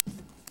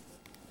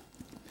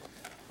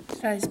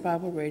Today's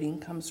Bible reading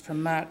comes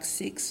from Mark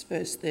 6,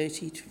 verse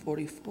 30 to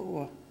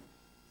 44.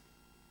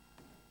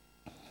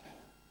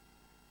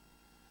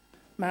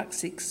 Mark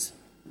 6,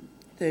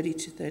 30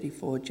 to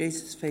 34.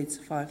 Jesus feeds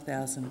the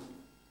 5,000.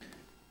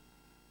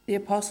 The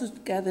apostles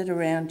gathered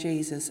around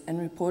Jesus and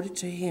reported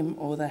to him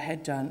all they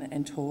had done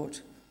and taught.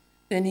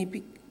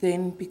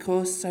 Then,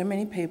 because so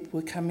many people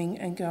were coming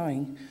and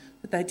going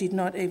that they did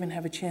not even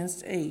have a chance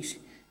to eat,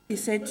 he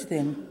said to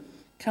them,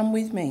 "Come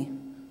with me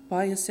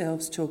by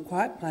yourselves to a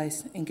quiet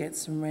place and get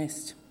some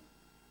rest."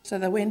 So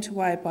they went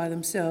away by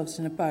themselves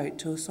in a boat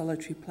to a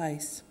solitary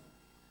place.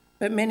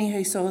 But many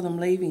who saw them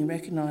leaving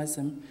recognised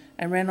them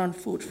and ran on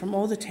foot from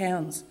all the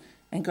towns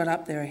and got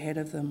up there ahead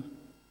of them.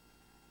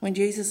 When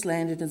Jesus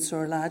landed and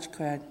saw a large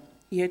crowd,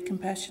 he had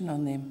compassion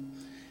on them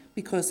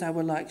because they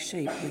were like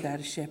sheep without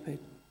a shepherd.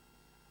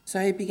 So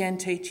he began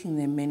teaching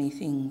them many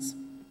things.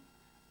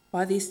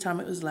 By this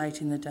time it was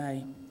late in the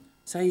day,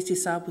 so his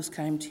disciples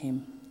came to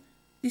him.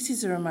 "This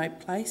is a remote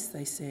place,"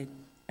 they said,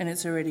 "and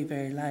it's already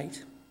very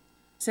late.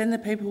 Send the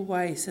people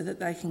away so that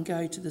they can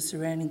go to the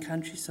surrounding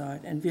countryside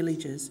and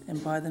villages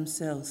and buy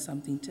themselves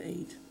something to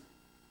eat."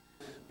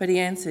 But he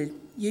answered,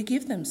 "You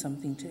give them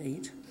something to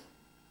eat."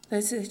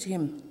 They said to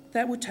him,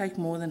 "That would take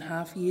more than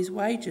half a year's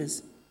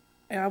wages.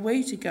 Are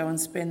we to go and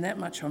spend that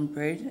much on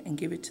bread and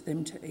give it to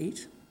them to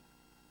eat?"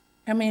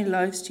 "How many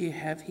loaves do you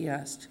have?" he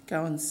asked.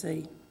 "Go and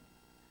see."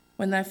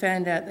 When they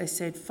found out, they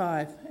said,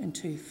 5 and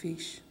 2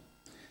 fish.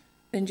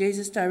 Then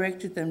Jesus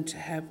directed them to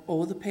have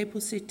all the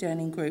people sit down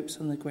in groups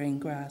on the green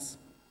grass.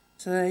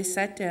 So they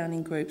sat down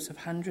in groups of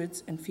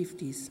hundreds and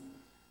 50s.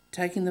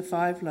 Taking the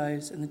 5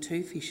 loaves and the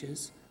 2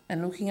 fishes,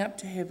 and looking up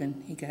to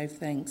heaven, he gave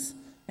thanks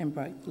and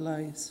broke the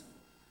loaves.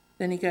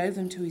 Then he gave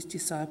them to his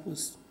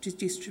disciples to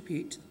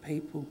distribute to the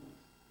people.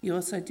 He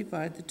also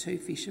divided the 2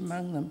 fish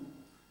among them.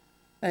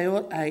 They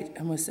all ate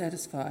and were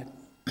satisfied.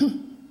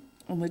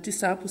 And the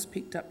disciples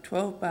picked up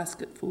 12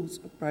 basketfuls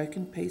of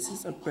broken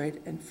pieces of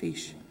bread and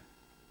fish.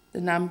 The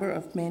number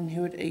of men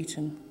who had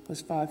eaten was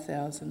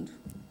 5,000.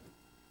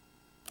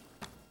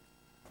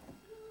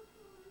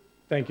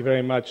 Thank you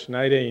very much,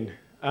 Nadine.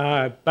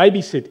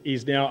 Babysit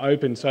is now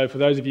open, so for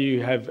those of you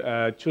who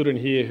have children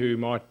here who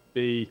might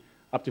be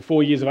up to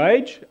 4 years of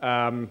age,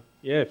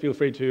 feel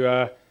free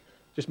to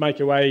just make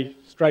your way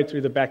straight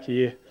through the back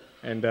here,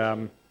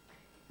 and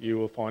you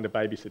will find a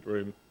babysit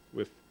room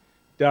with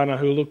Dana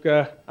who will look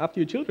after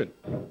your children.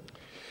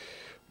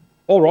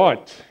 All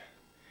right.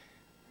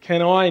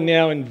 Can I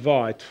now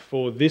invite,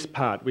 for this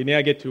part, we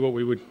now get to what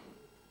we would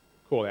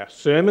call our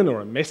sermon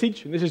or a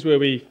message, and this is where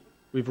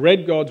we've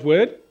read God's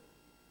word,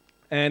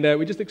 and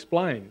we just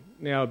explain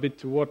now a bit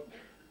to what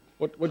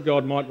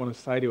God might want to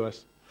say to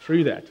us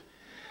through that.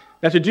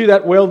 Now, to do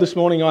that well this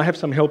morning, I have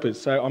some helpers,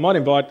 so I might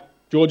invite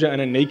Georgia and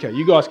Anika.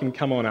 You guys can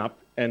come on up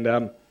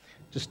and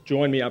just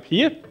join me up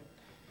here.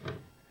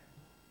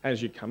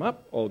 As you come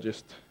up, I'll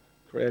just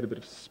create a bit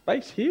of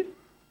space here.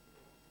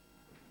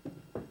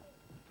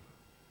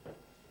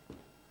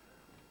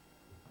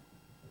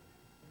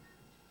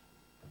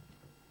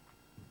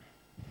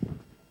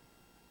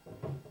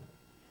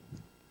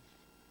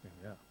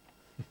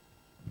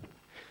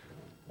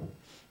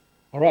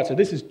 All right, so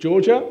this is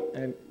Georgia,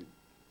 and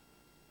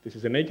this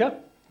is Anika.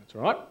 That's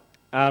all right.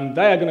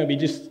 They are going to be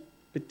just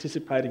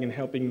participating and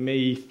helping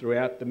me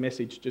throughout the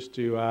message just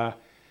to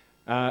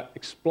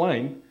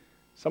explain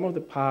some of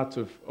the parts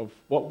of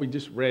what we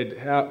just read,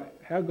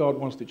 how God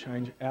wants to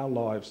change our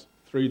lives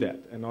through that.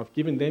 And I've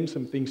given them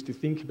some things to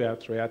think about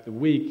throughout the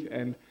week,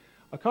 and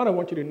I kind of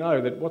want you to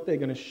know that what they're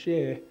going to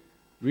share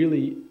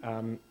really,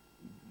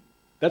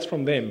 that's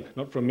from them,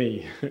 not from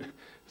me.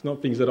 It's not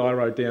things that I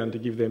wrote down to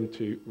give them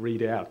to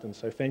read out. And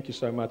so thank you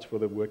so much for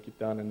the work you've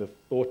done and the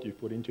thought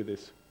you've put into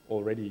this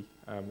already.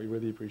 We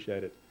really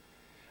appreciate it.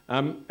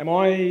 Am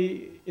I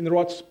in the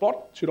right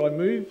spot? Should I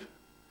move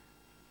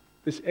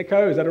this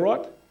echo? Is that all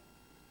right?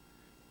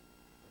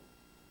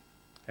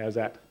 How's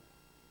that?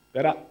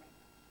 Better?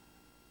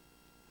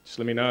 Just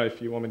let me know if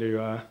you want me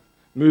to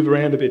move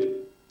around a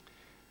bit.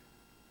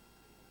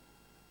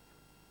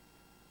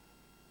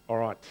 All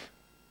right.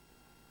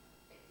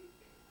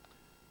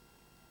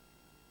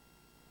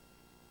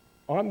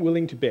 I'm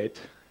willing to bet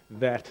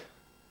that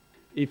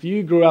if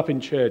you grew up in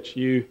church,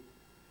 you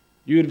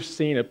would have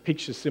seen a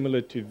picture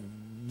similar to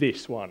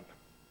this one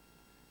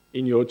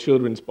in your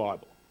children's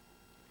Bible.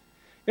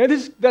 Now,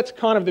 that's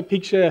kind of the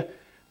picture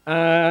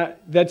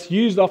that's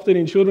used often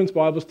in children's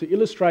Bibles to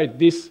illustrate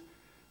this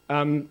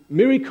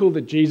miracle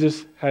that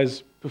Jesus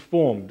has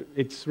performed.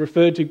 It's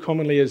referred to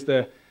commonly as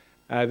the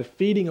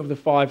feeding of the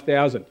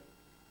 5,000.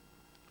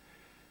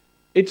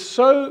 It's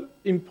so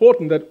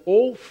important that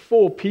all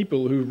 4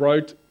 people who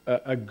wrote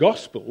a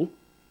gospel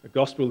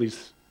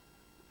is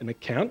an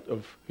account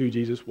of who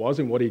Jesus was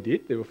and what he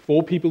did. There were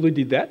 4 people who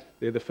did that.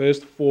 They're the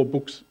first 4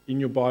 books in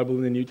your Bible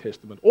in the New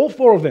Testament. All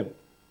 4 of them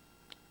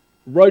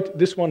wrote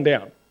this one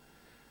down.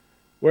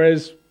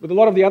 Whereas with a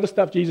lot of the other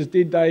stuff Jesus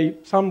did,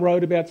 some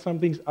wrote about some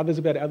things, others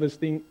about other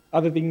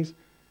things.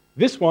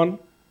 This one,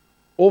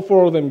 all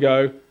 4 of them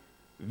go,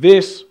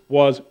 this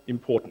was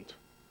important.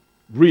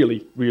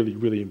 Really, really,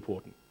 really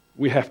important.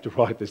 we have to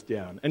write this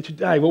down. And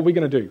today, what we're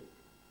going to do,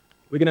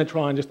 we're going to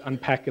try and just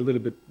unpack a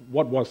little bit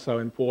what was so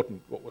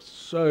important, what was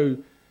so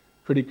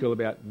critical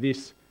about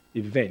this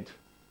event,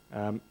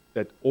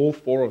 that all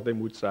four of them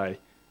would say,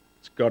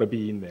 it's got to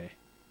be in there.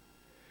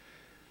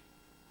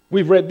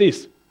 We've read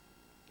this.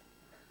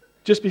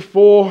 Just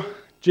before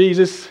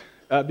this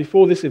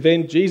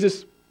event,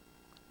 Jesus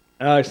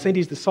sent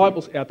his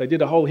disciples out. They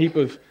did a whole heap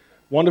of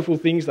wonderful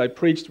things. They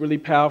preached really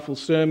powerful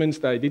sermons.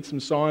 They did some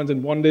signs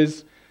and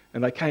wonders.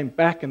 And they came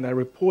back and they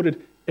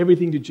reported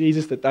everything to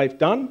Jesus that they've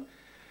done.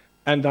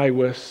 And they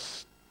were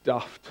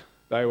stuffed.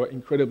 They were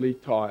incredibly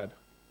tired.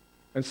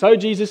 And so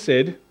Jesus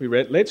said, we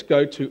read, let's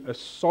go to a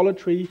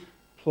solitary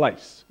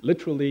place,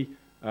 literally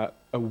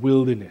a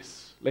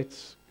wilderness.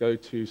 Let's go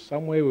to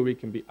somewhere where we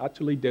can be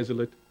utterly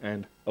desolate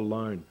and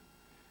alone.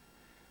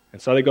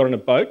 And so they got on a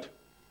boat,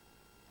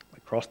 they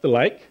crossed the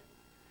lake,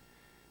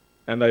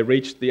 and they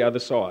reached the other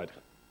side.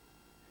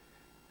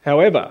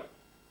 However,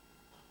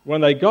 when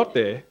they got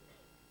there,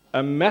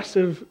 a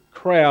massive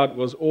crowd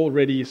was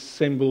already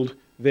assembled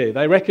there.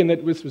 They reckon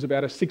that this was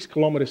about a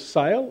 6-kilometre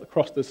sail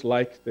across this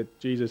lake that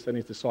Jesus and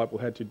his disciple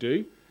had to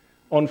do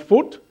on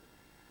foot.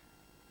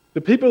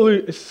 The people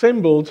who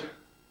assembled,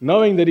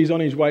 knowing that he's on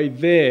his way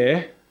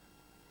there,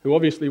 who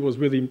obviously was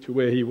with him to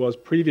where he was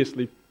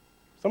previously,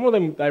 some of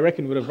them, they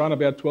reckon, would have run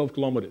about 12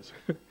 kilometres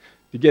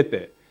to get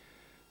there.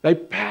 They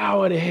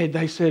powered ahead.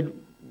 They said,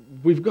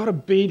 we've got to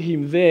beat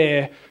him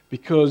there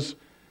because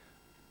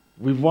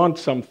we want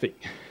something.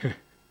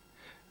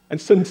 And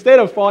so instead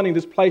of finding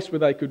this place where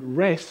they could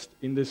rest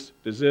in this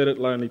deserted,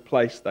 lonely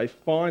place, they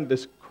find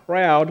this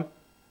crowd,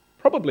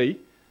 probably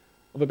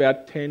of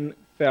about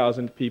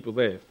 10,000 people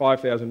there.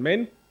 5,000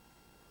 men.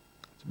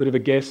 It's a bit of a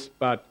guess,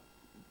 but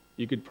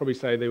you could probably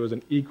say there was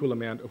an equal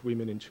amount of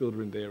women and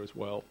children there as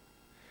well.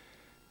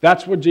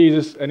 That's what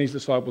Jesus and his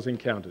disciples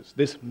encounters,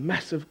 this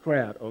massive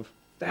crowd of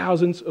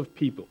thousands of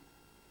people.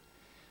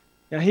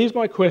 Now here's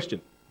my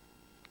question.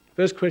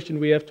 First question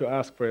we have to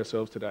ask for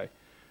ourselves today.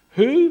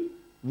 Who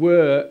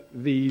were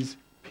these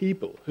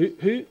people?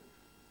 Who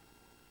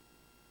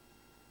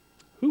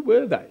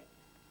were they?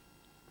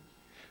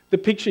 The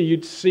picture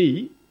you'd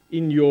see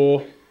in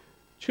your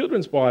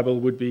children's Bible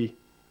would be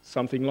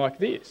something like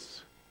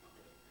this.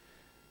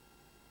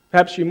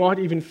 Perhaps you might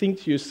even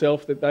think to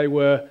yourself that they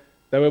were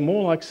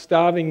more like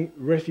starving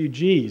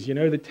refugees. You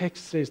know, the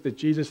text says that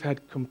Jesus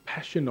had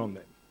compassion on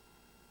them.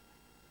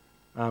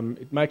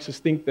 It makes us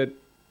think that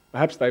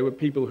perhaps they were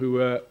people who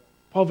were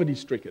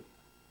poverty-stricken.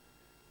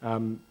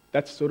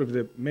 That's sort of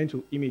the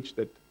mental image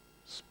that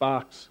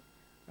sparks,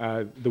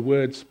 the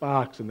word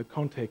sparks and the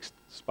context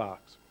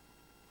sparks.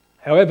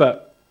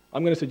 However,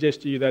 I'm going to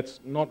suggest to you that's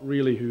not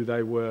really who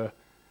they were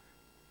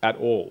at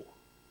all.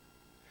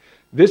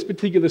 This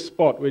particular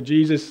spot where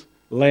Jesus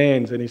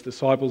lands and his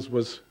disciples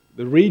was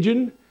the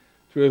region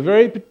to a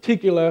very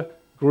particular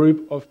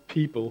group of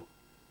people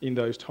in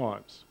those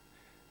times.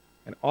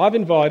 And I've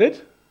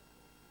invited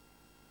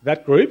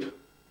that group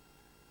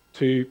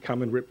to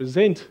come and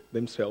represent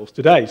themselves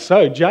today.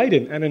 So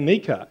Jaden and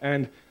Anika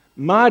and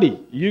Marty,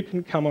 you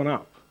can come on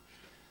up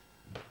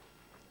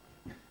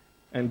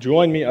and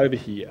join me over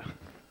here.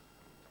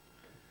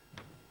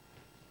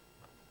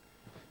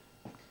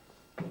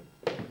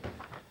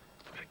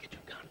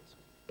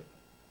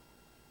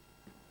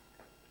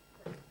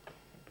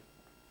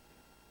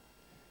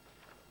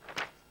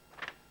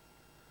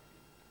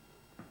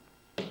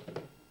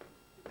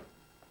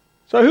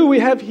 So who we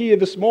have here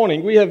this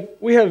morning, we have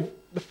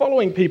the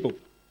following people.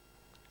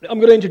 I'm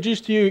going to introduce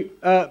to you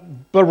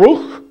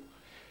Baruch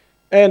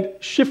and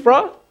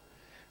Shifra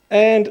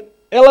and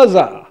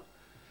Elazar.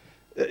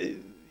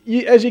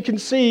 As you can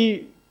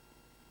see,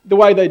 the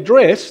way they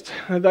dressed,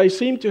 they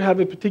seem to have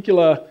a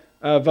particular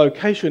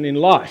vocation in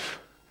life,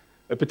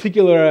 a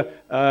particular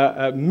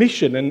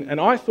mission.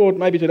 And I thought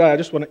maybe today I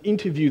just want to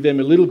interview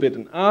them a little bit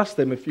and ask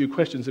them a few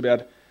questions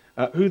about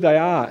who they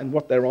are and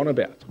what they're on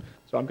about.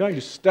 So I'm going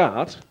to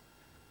start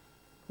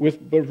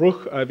with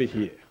Baruch over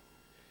here.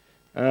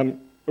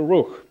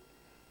 Baruch,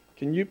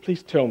 can you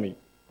please tell me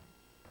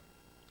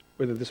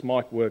whether this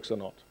mic works or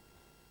not?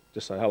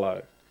 Just say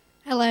hello.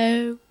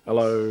 Hello.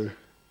 Hello. Is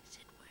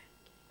it working?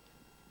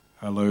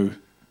 Hello.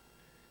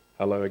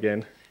 Hello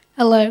again.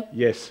 Hello.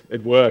 Yes,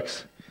 it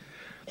works.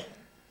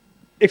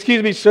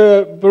 Excuse me,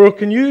 Sir Baruch,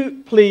 can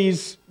you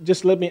please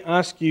just let me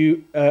ask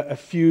you a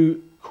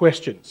few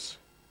questions?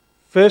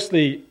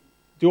 Firstly,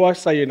 do I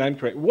say your name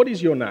correct? What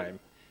is your name?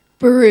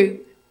 Baru.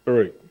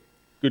 Baruch.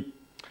 Good.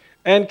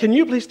 And can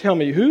you please tell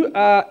me, who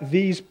are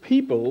these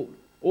people,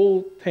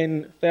 all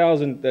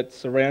 10,000 that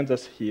surrounds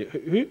us here?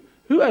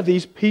 Who are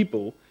these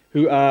people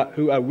who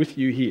are with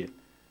you here?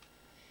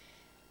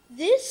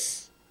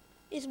 This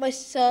is my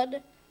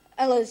son,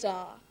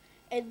 Elazar,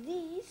 and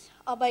these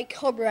are my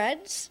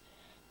comrades,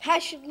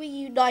 passionately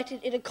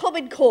united in a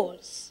common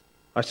cause.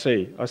 I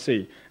see.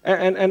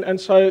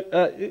 And so,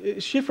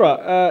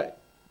 Shifra,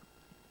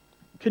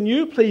 can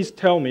you please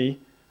tell me,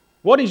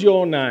 what is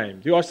your name?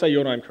 Do I say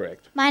your name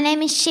correct? My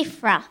name is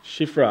Shifra.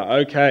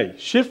 Shifra, okay.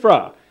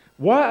 Shifra,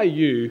 why are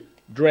you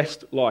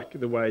dressed like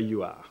the way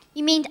you are?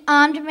 You mean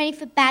armed and ready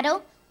for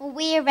battle? Well,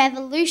 we are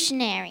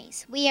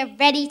revolutionaries. We are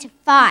ready to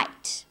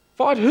fight.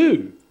 Fight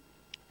who?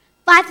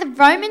 Fight the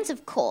Romans,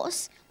 of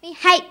course. We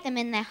hate them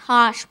and their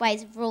harsh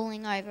ways of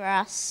ruling over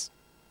us.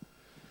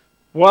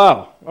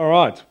 Wow, all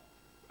right.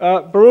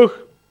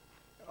 Baruch,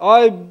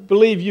 I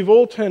believe you've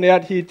all turned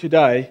out here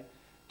today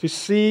to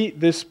see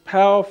this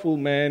powerful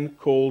man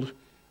called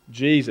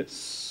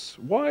Jesus.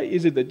 Why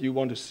is it that you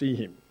want to see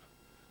him?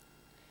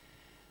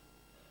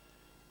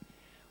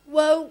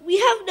 Well, we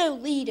have no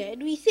leader,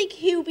 and we think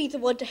he'll be the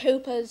one to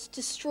help us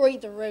destroy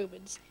the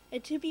Romans.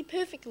 And to be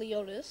perfectly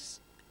honest,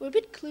 we're a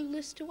bit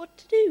clueless to what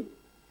to do.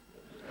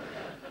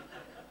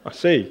 I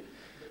see.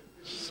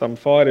 Some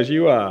fighters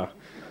you are.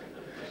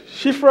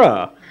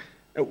 Shifra,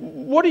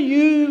 what do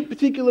you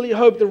particularly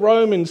hope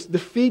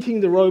defeating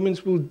the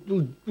Romans will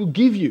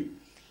give you?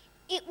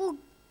 It will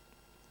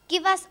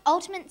give us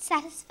ultimate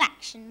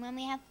satisfaction when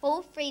we have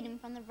full freedom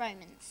from the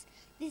Romans.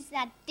 This is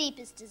our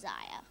deepest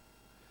desire.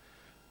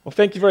 Well,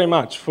 thank you very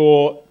much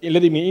for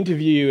letting me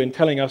interview you and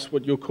telling us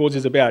what your cause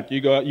is about.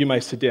 You may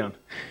sit down.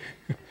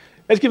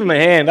 Let's give them a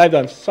hand. They've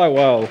done so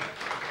well.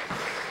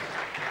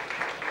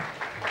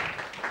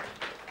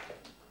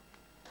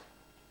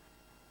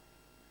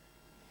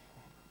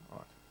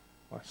 Right.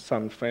 My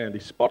son found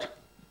his spot.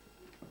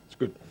 It's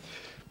good.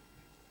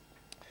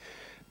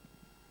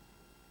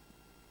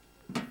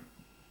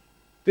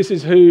 This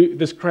is who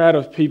this crowd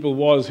of people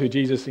was who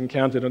Jesus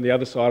encountered on the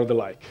other side of the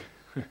lake.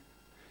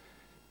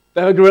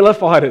 They were guerrilla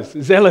fighters,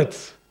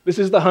 zealots. This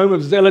is the home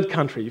of zealot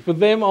country. For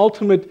them,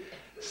 ultimate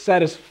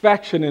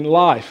satisfaction in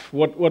life,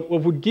 what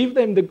would give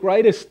them the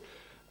greatest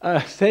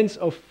sense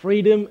of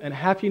freedom and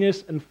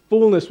happiness and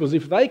fullness was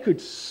if they could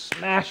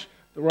smash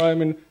the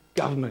Roman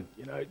government.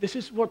 This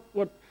is what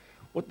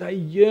they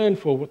yearned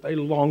for, what they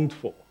longed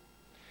for.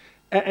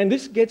 And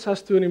this gets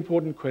us to an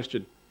important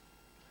question.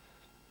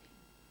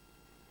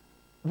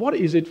 What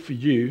is it for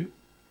you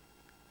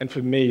and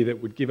for me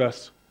that would give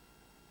us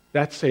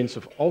that sense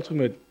of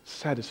ultimate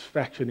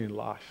satisfaction in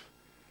life?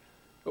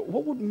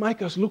 What would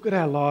make us look at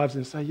our lives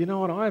and say, you know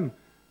what,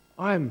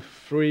 I'm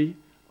free,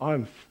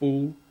 I'm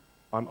full,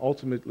 I'm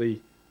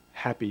ultimately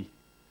happy,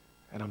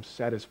 and I'm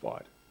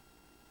satisfied.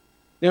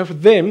 Now for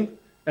them,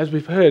 as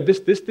we've heard, this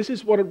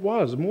is what it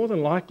was. More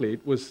than likely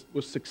it was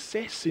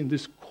success in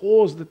this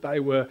cause that they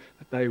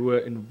were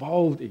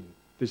involved in,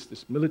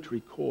 this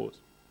military cause.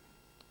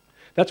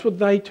 That's what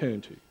they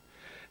turned to.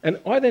 And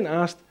I then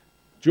asked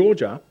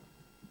Georgia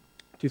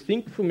to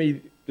think for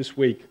me this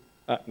week,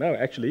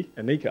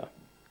 Anika,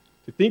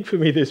 to think for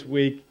me this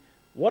week,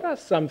 what are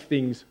some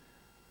things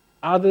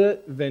other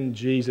than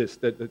Jesus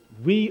that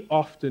we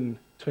often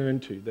turn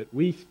to, that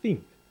we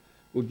think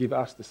will give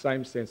us the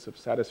same sense of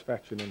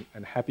satisfaction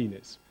and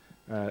happiness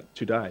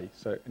today?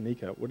 So,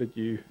 Anika, what did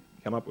you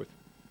come up with?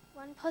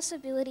 One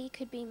possibility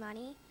could be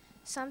money.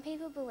 Some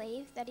people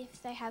believe that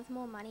if they have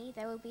more money,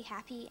 they will be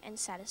happy and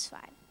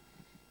satisfied.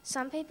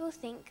 Some people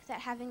think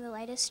that having the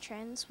latest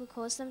trends will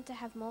cause them to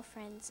have more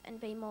friends and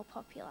be more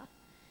popular.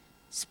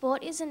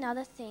 Sport is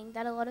another thing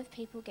that a lot of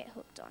people get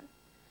hooked on.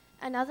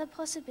 Another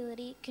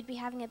possibility could be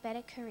having a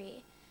better career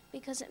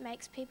because it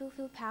makes people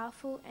feel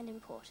powerful and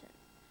important.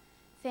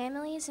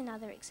 Family is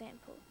another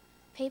example.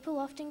 People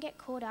often get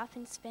caught up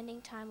in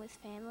spending time with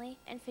family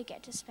and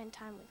forget to spend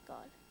time with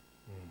God.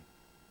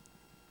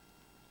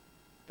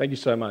 Thank you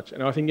so much.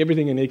 And I think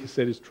everything Anika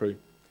said is true.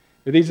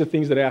 These are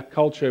things that our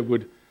culture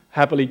would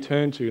happily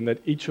turn to, and that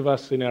each of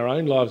us in our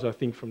own lives, I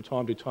think, from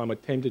time to time are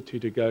tempted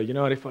to go, you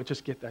know what, if I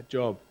just get that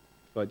job,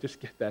 if I just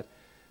get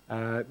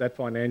that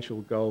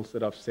financial goals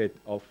that I've set,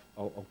 I'll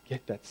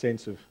get that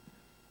sense of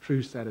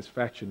true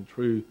satisfaction,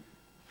 true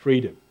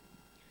freedom.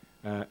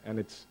 And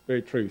it's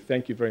very true.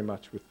 Thank you very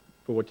much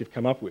for what you've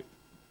come up with.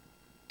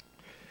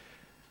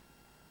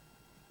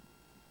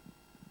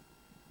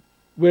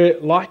 We're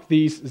like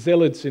these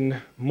zealots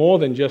in more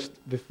than just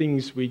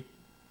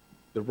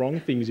the wrong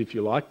things, if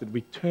you like, that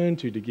we turn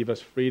to give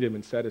us freedom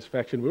and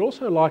satisfaction. We're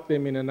also like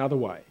them in another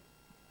way.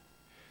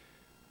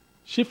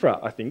 Shifra,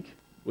 I think,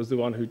 was the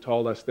one who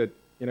told us that,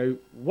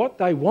 what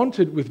they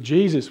wanted with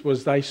Jesus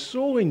was they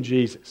saw in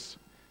Jesus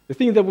the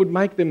thing that would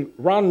make them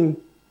run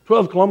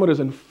 12 kilometres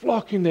and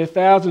flock in their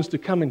thousands to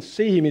come and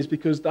see him is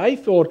because they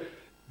thought,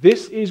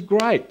 this is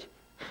great.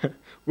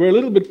 We're a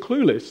little bit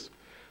clueless.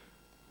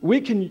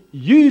 We can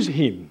use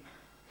him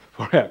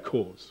for our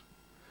cause.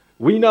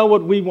 We know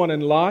what we want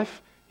in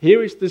life.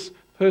 Here is this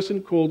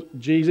person called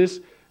Jesus.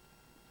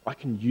 I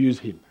can use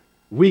him.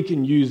 We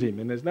can use him.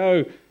 And there's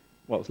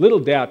little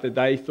doubt that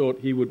they thought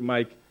he would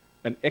make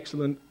an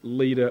excellent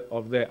leader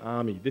of their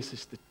army. This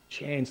is the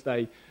chance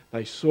they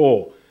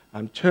saw.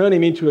 Turn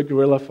him into a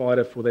guerrilla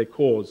fighter for their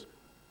cause.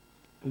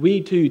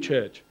 We too,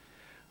 church,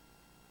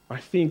 I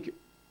think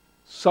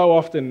so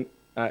often,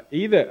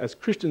 either as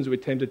Christians we're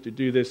tempted to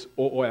do this,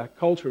 or our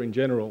culture in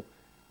general,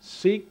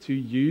 seek to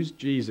use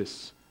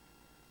Jesus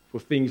for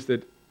things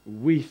that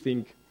we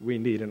think we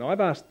need. And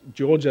I've asked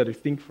Georgia to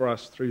think for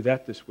us through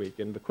that this week.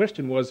 And the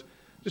question was,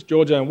 just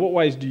Georgia, in what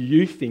ways do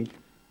you think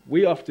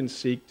we often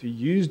seek to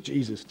use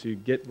Jesus to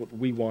get what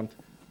we want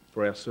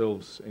for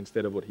ourselves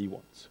instead of what he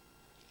wants.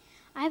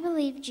 I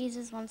believe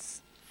Jesus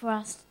wants for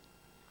us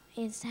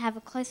is to have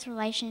a close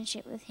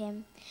relationship with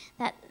him,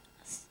 that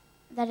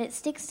it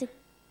sticks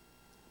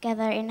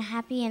together in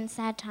happy and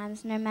sad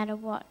times no matter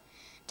what.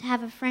 To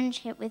have a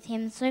friendship with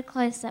him so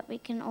close that we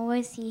can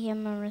always see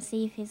him and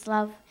receive his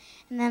love,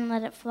 and then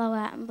let it flow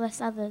out and bless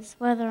others,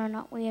 whether or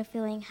not we are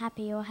feeling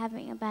happy or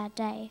having a bad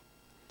day.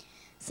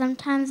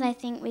 Sometimes I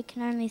think we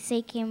can only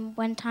seek him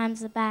when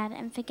times are bad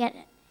and forget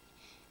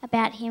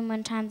about him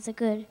when times are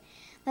good.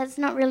 That's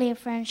not really a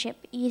friendship,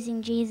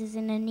 using Jesus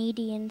in a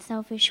needy and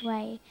selfish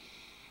way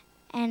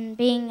and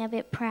being a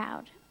bit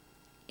proud.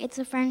 It's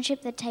a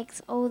friendship that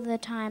takes all the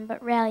time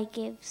but rarely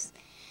gives.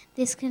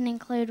 This can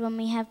include when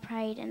we have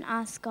prayed and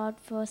asked God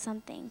for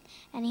something,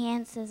 and he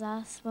answers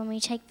us when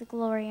we take the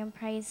glory and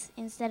praise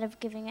instead of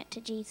giving it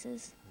to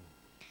Jesus.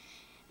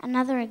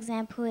 Another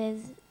example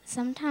is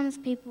sometimes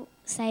people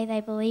say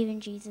they believe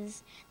in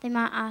Jesus. They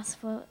might ask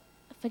for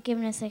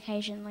forgiveness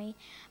occasionally,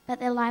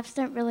 but their lives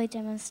don't really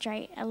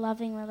demonstrate a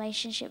loving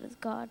relationship with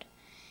God.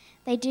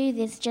 They do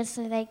this just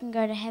so they can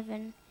go to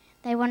heaven.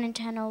 They want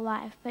eternal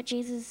life, but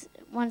Jesus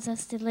wants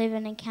us to live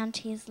and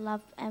encounter his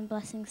love and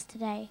blessings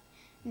today,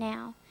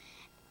 now,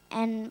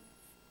 and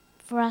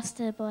for us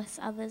to bless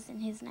others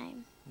in his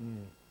name.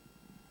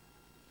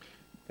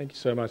 Thank you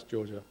so much,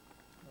 Georgia.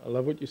 I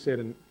love what you said,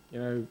 and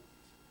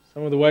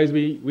some of the ways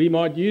we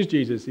might use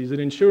Jesus. He's an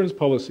insurance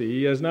policy.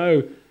 He has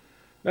no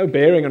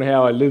bearing on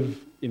how I live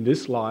in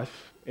this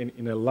life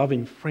in a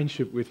loving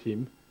friendship with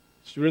him.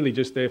 It's really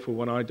just there for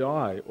when I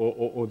die,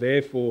 or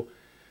there for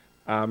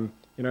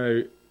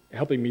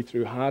helping me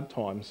through hard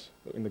times.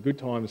 In the good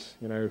times,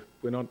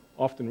 we're not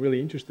often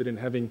really interested in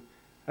having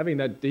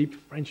that deep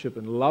friendship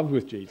and love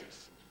with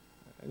Jesus.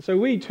 And so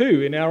we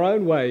too, in our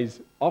own ways,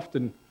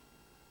 often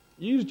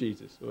use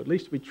Jesus, or at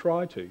least we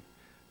try to,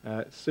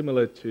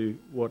 similar to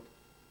what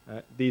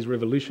these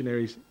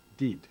revolutionaries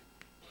did.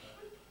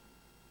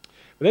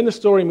 But then the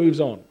story moves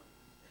on.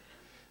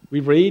 We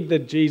read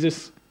that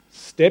Jesus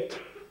stepped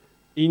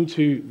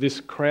into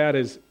this crowd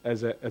as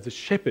a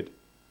shepherd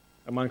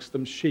amongst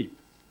them sheep.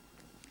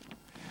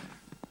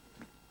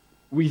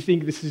 We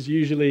think this is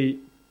usually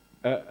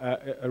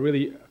a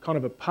really kind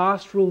of a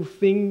pastoral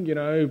thing,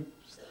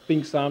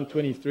 think Psalm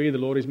 23, the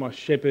Lord is my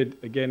shepherd.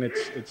 Again,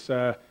 it's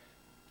I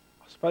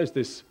suppose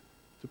this,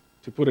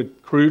 to put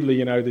it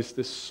crudely,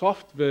 this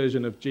soft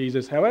version of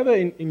Jesus. However,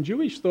 in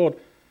Jewish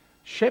thought,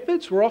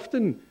 shepherds were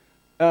often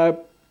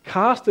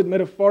casted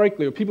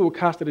metaphorically, or people were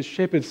casted as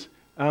shepherds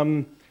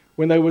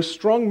when they were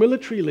strong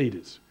military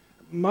leaders.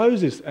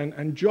 Moses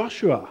and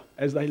Joshua,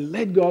 as they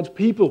led God's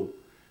people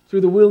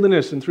through the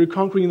wilderness and through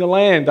conquering the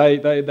land,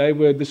 they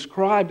were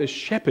described as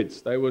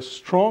shepherds. They were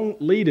strong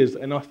leaders,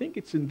 and I think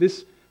it's in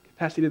this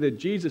capacity that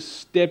Jesus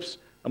steps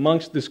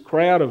amongst this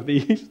crowd of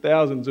these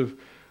thousands of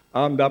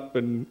armed up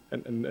and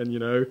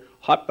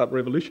hyped up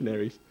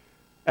revolutionaries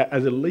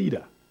as a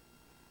leader.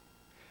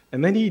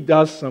 And then he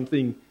does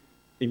something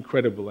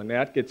incredible, and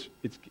now it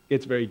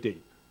gets very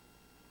deep.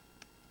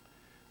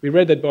 We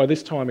read that by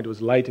this time it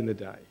was late in the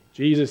day.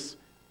 Jesus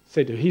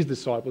said to his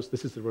disciples,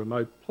 this is a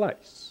remote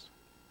place.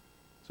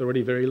 It's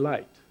already very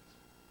late.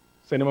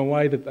 Send them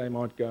away that they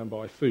might go and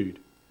buy food,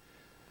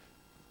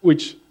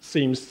 which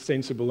seems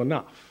sensible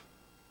enough.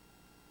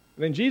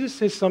 And then Jesus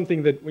says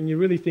something that, when you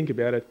really think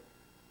about it,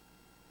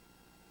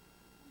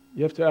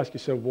 you have to ask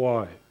yourself,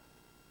 why?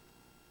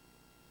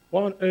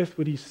 Why on earth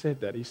would he say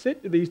that? He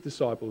said to these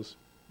disciples,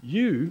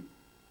 you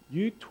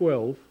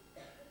 12,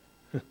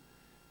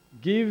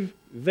 give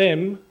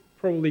them,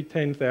 probably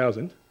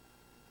 10,000,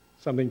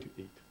 something to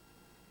eat.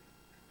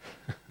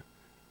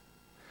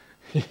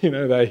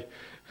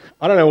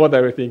 I don't know what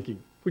they were thinking.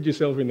 Put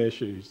yourself in their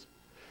shoes.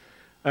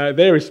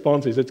 Their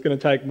response is, it's going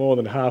to take more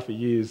than half a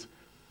year's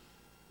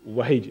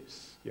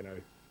wages,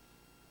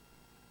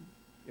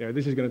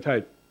 this is going to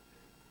take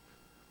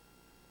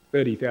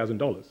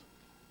 $30,000,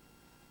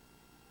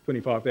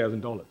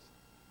 $25,000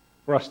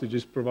 for us to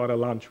just provide a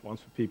lunch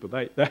once for people.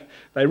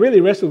 They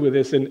really wrestled with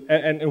this,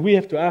 and we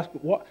have to ask,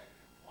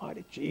 why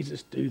did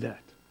Jesus do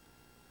that?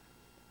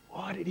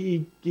 Why did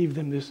he give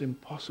them this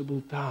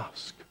impossible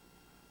task?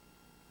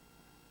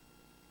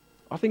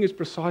 I think it's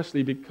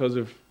precisely because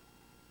of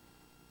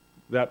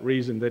that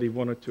reason that he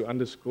wanted to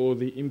underscore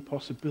the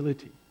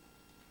impossibility.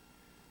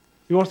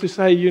 He wants to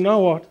say, you know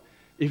what?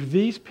 If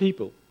these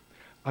people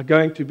are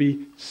going to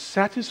be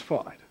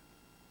satisfied,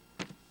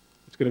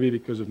 it's going to be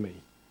because of me.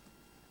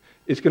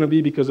 It's going to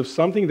be because of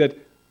something that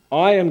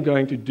I am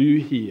going to do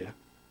here,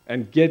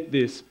 and get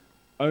this,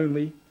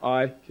 only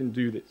I can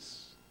do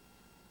this.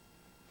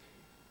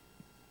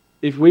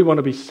 If we want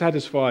to be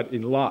satisfied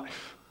in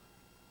life,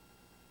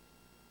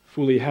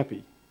 fully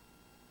happy,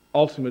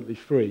 ultimately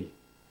free,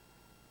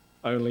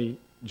 only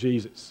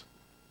Jesus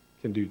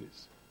can do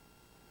this.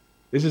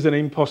 This is an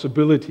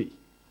impossibility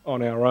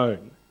on our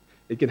own.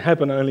 It can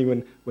happen only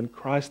when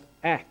Christ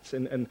acts.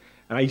 And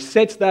he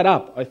sets that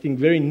up, I think,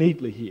 very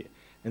neatly here.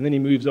 And then he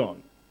moves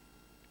on,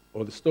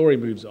 or the story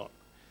moves on.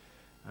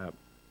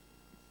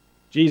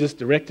 Jesus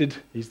directed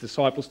his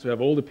disciples to have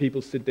all the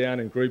people sit down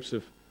in groups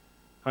of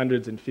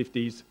hundreds and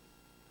fifties,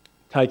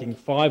 taking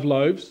 5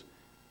 loaves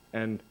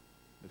and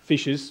the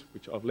fishes,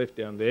 which I've left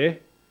down there.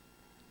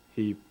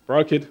 He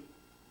broke it,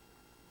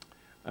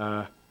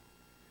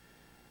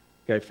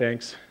 gave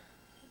thanks,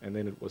 and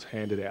then it was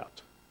handed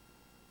out.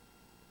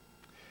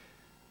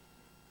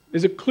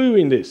 There's a clue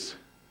in this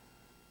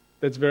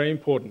that's very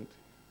important.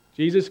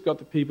 Jesus got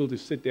the people to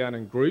sit down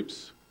in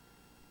groups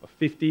of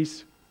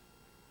 50s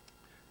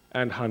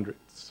and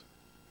hundreds.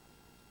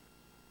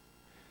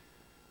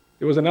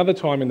 There was another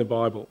time in the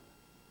Bible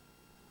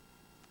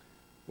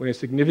when a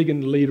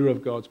significant leader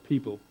of God's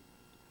people,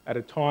 at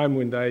a time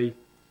when they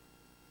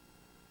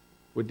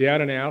were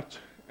down and out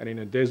and in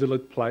a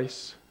desolate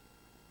place,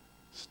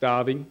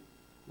 starving,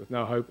 with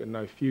no hope and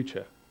no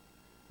future,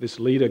 this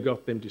leader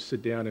got them to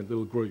sit down in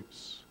little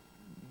groups.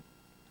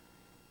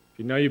 If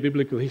you know your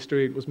biblical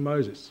history, it was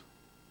Moses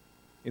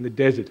in the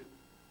desert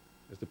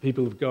as the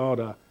people of God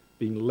are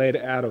being led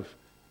out of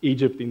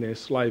Egypt in their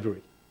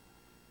slavery.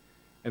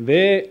 And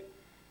there,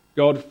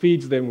 God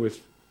feeds them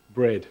with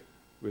bread,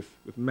 with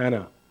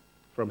manna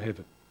from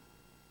heaven.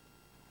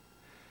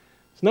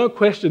 It's no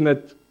question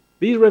that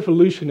these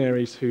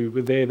revolutionaries who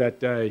were there that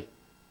day,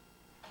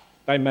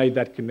 they made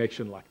that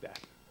connection like that.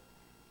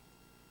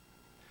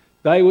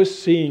 They were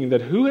seeing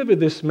that whoever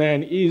this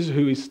man is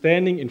who is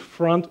standing in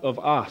front of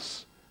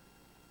us,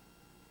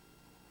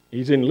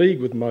 he's in league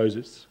with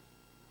Moses.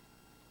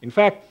 In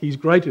fact, he's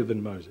greater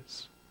than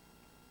Moses.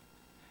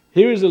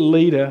 Here is a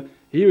leader,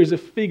 here is a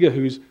figure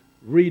who's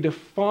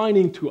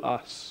redefining to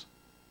us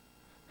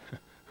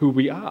who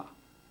we are,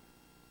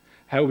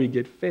 how we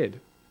get fed,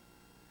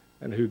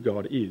 and who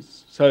God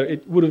is. So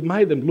it would have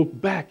made them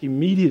look back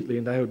immediately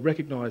and they would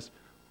recognize,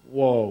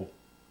 whoa,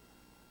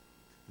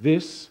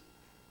 this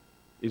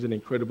is an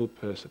incredible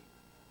person.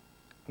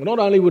 Well, not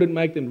only would it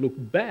make them look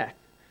back,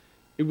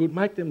 it would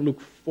make them look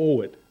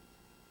forward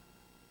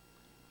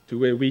to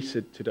where we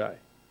sit today.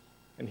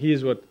 And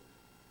here's what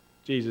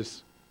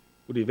Jesus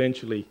would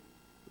eventually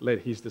let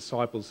his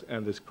disciples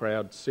and this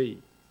crowd see.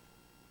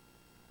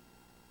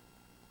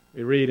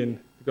 We read in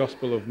the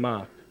Gospel of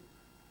Mark,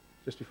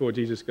 just before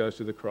Jesus goes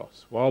to the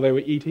cross. While they were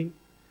eating,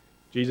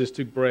 Jesus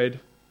took bread.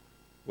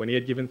 When he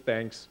had given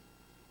thanks,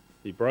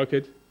 he broke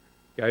it,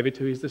 gave it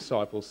to his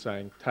disciples,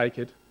 saying, "Take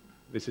it,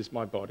 this is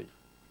my body."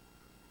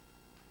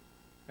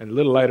 And a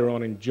little later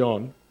on in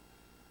John,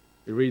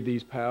 we read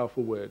these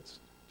powerful words.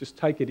 Just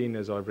take it in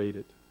as I read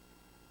it.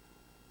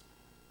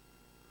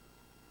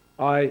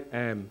 I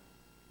am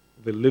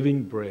the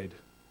living bread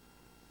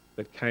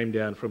that came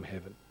down from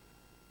heaven.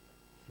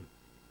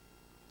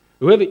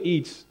 Whoever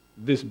eats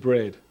this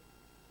bread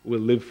will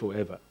live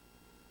forever.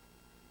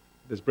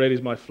 This bread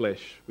is my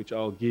flesh, which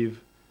I'll give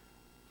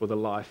for the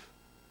life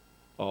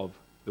of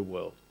the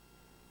world.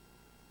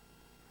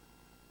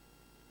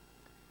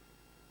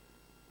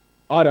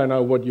 I don't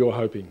know what you're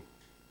hoping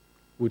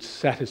would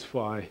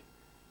satisfy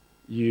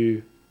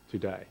you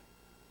today.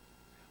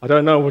 I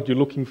don't know what you're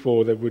looking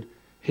for that would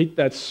hit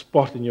that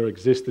spot in your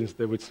existence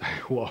that would say,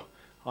 "Wow,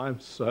 I'm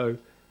so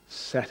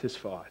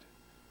satisfied."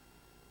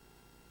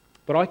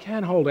 But I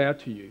can hold out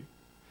to you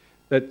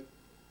that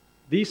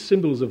these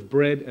symbols of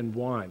bread and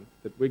wine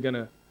that we're going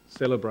to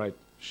celebrate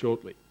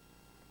shortly,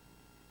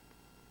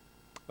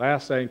 they are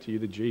saying to you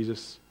that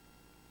Jesus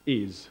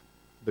is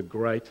the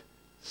great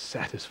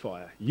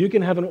satisfier. You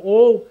can have an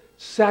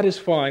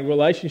all-satisfying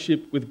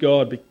relationship with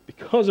God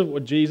because of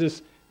what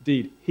Jesus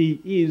did. He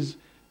is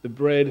the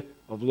bread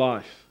of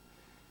life.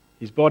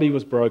 His body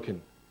was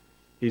broken.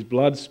 His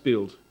blood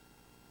spilled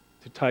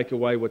to take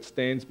away what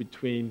stands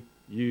between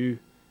you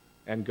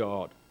and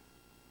God.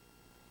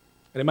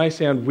 And it may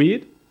sound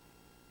weird,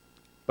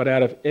 but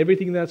out of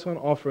everything that's on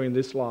offer in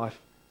this life,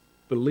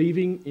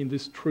 believing in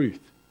this truth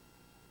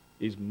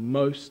is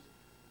most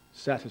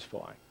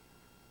satisfying.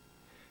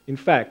 In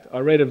fact, I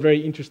read a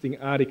very interesting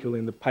article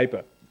in the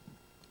paper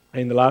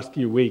in the last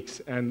few weeks,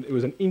 and it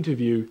was an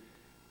interview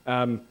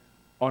on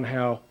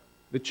how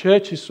the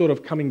church is sort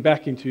of coming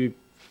back into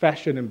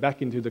fashion and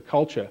back into the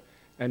culture.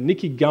 And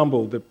Nicky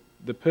Gumbel,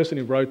 the person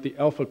who wrote the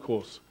Alpha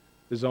course,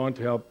 designed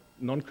to help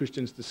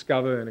non-Christians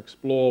discover and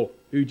explore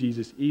who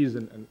Jesus is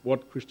and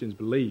what Christians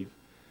believe.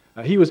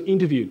 He was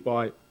interviewed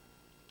by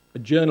a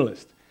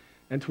journalist,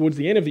 and towards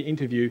the end of the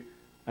interview,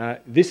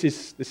 this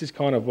is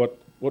kind of what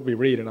we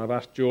read, and I've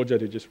asked Georgia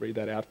to just read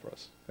that out for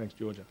us. Thanks,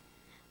 Georgia.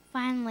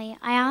 Finally,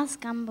 I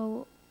asked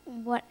Gumbel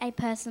what a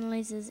person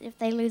loses if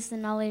they lose the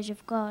knowledge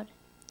of God.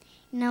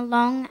 In a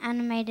long,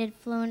 animated,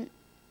 fluent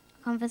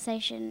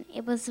conversation,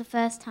 it was the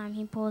first time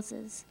he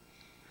pauses.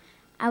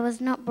 I was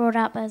not brought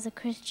up as a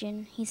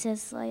Christian, he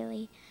says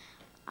slowly.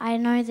 I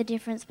know the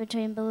difference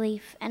between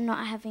belief and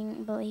not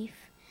having belief.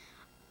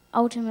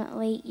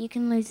 Ultimately, you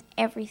can lose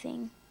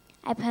everything.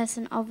 A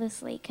person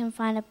obviously can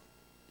find a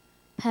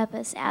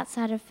purpose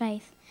outside of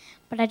faith,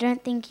 but I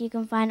don't think you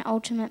can find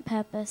ultimate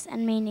purpose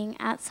and meaning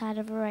outside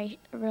of a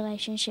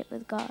relationship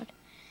with God.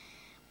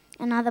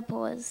 Another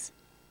pause.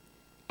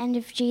 And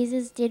if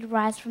Jesus did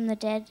rise from the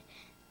dead,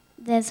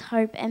 there's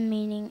hope and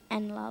meaning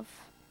and love.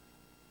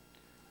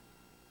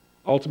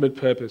 Ultimate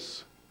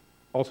purpose,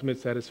 ultimate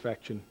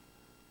satisfaction,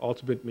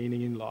 ultimate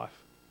meaning in life.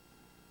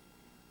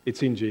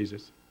 It's in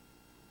Jesus.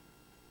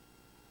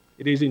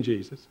 It is in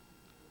Jesus.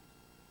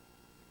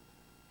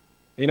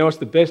 You know what's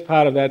the best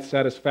part of that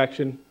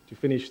satisfaction to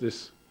finish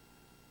this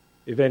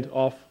event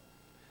off?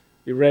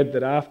 We read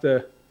that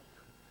after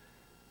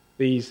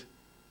these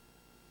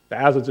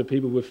thousands of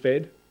people were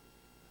fed,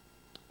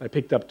 they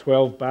picked up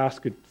 12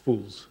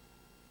 basketfuls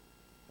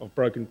of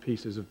broken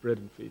pieces of bread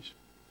and fish.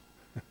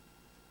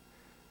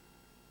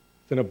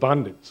 It's an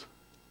abundance.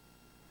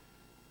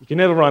 You can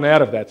never run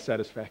out of that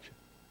satisfaction.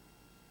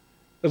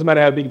 Doesn't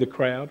matter how big the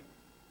crowd,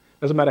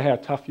 doesn't matter how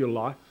tough your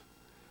life,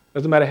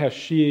 doesn't matter how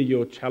sheer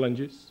your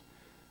challenges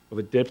or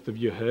the depth of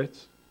your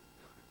hurts.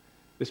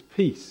 This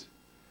peace,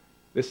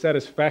 this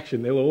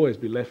satisfaction, there'll always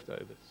be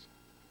leftovers.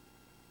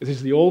 This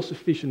is the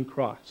all-sufficient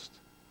Christ,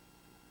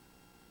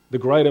 the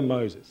greater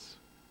Moses,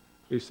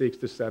 who seeks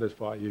to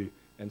satisfy you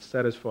and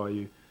satisfy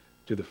you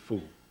to the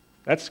full.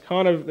 That's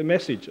kind of the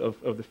message of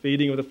the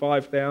feeding of the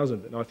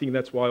 5,000, and I think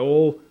that's why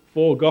all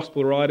 4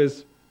 gospel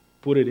writers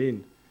put it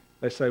in.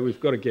 They say we've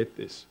got to get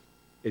this.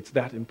 It's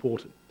that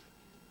important.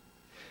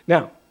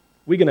 Now,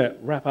 we're going to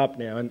wrap up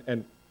now,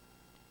 and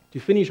to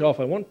finish off,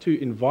 I want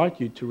to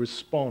invite you to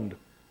respond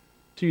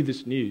to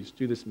this news,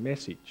 to this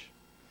message.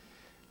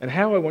 And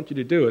how I want you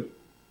to do it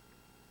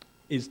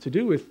is to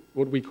do with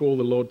what we call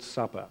the Lord's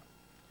Supper.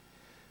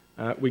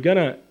 We're going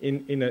to,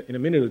 in a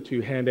minute or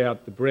two, hand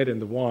out the bread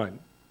and the wine.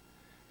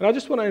 And I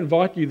just want to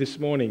invite you this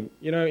morning,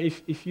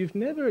 if you've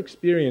never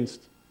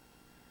experienced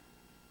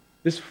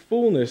this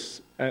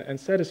fullness and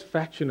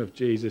satisfaction of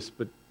Jesus,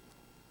 but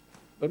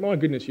my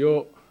goodness,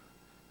 you're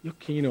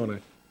keen on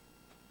it,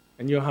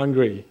 and you're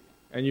hungry,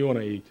 and you want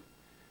to eat,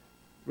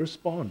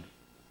 respond.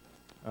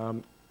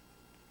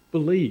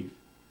 Believe.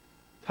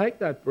 Take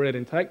that bread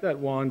and take that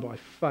wine by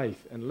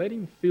faith and let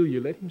him fill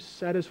you, let him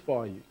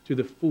satisfy you to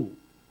the full.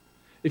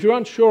 If you're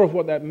unsure of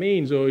what that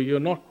means or you're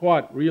not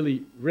quite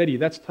really ready,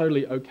 that's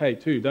totally okay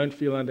too. Don't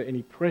feel under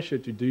any pressure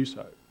to do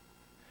so.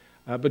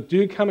 But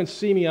do come and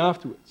see me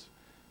afterwards.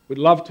 We'd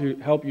love to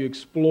help you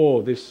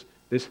explore this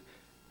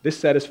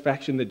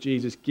satisfaction that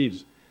Jesus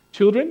gives.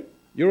 Children,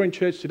 you're in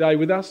church today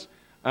with us.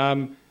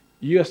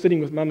 You are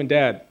sitting with mum and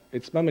dad.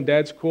 It's mum and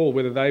dad's call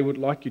whether they would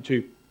like you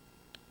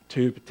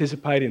to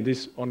participate in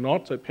this or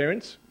not. So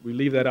parents, we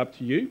leave that up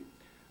to you.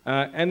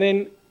 And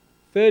then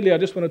thirdly, I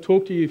just want to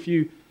talk to you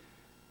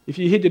if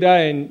you're here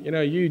today and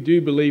you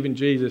do believe in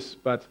Jesus,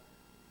 but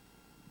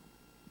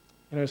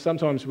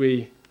sometimes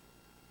we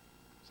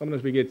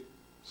get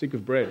sick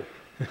of bread.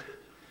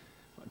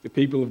 Like the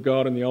people of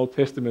God in the Old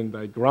Testament,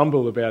 they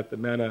grumble about the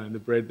manna and the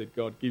bread that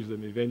God gives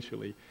them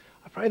eventually.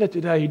 I pray that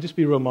today you just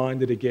be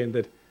reminded again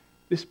that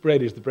this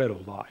bread is the bread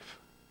of life.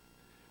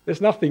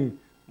 There's nothing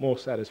more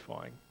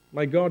satisfying.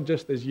 May God,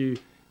 just as you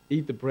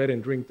eat the bread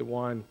and drink the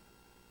wine,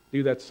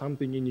 do that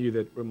something in you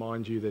that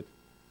reminds you that,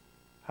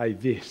 hey,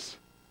 this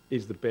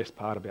is the best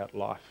part about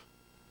life.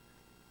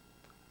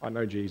 I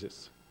know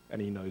Jesus,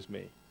 and he knows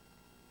me.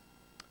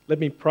 Let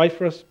me pray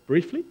for us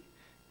briefly,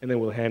 and then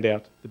we'll hand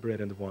out the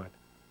bread and the wine.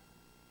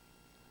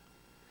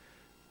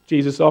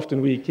 Jesus,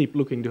 often we keep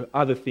looking to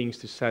other things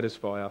to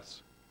satisfy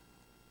us.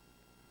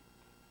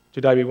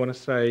 Today we want to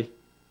say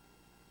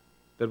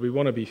that we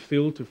want to be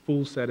filled to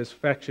full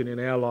satisfaction in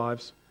our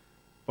lives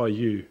by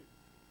you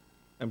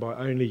and by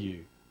only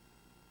you.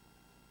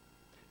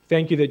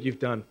 Thank you that you've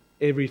done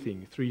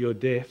everything through your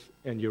death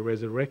and your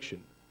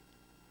resurrection,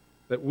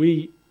 that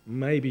we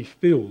may be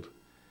filled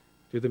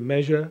to the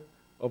measure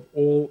of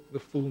all the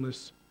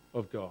fullness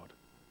of God.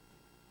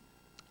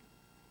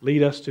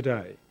 Lead us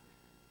today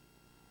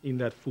in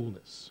that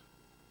fullness,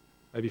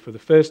 maybe for the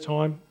first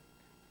time,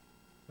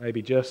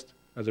 maybe just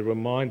as a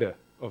reminder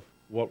of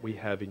what we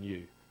have in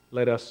you.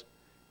 Let us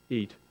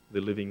eat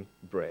the living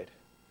bread.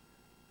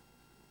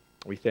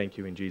 We thank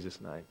you in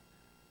Jesus' name.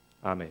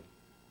 Amen.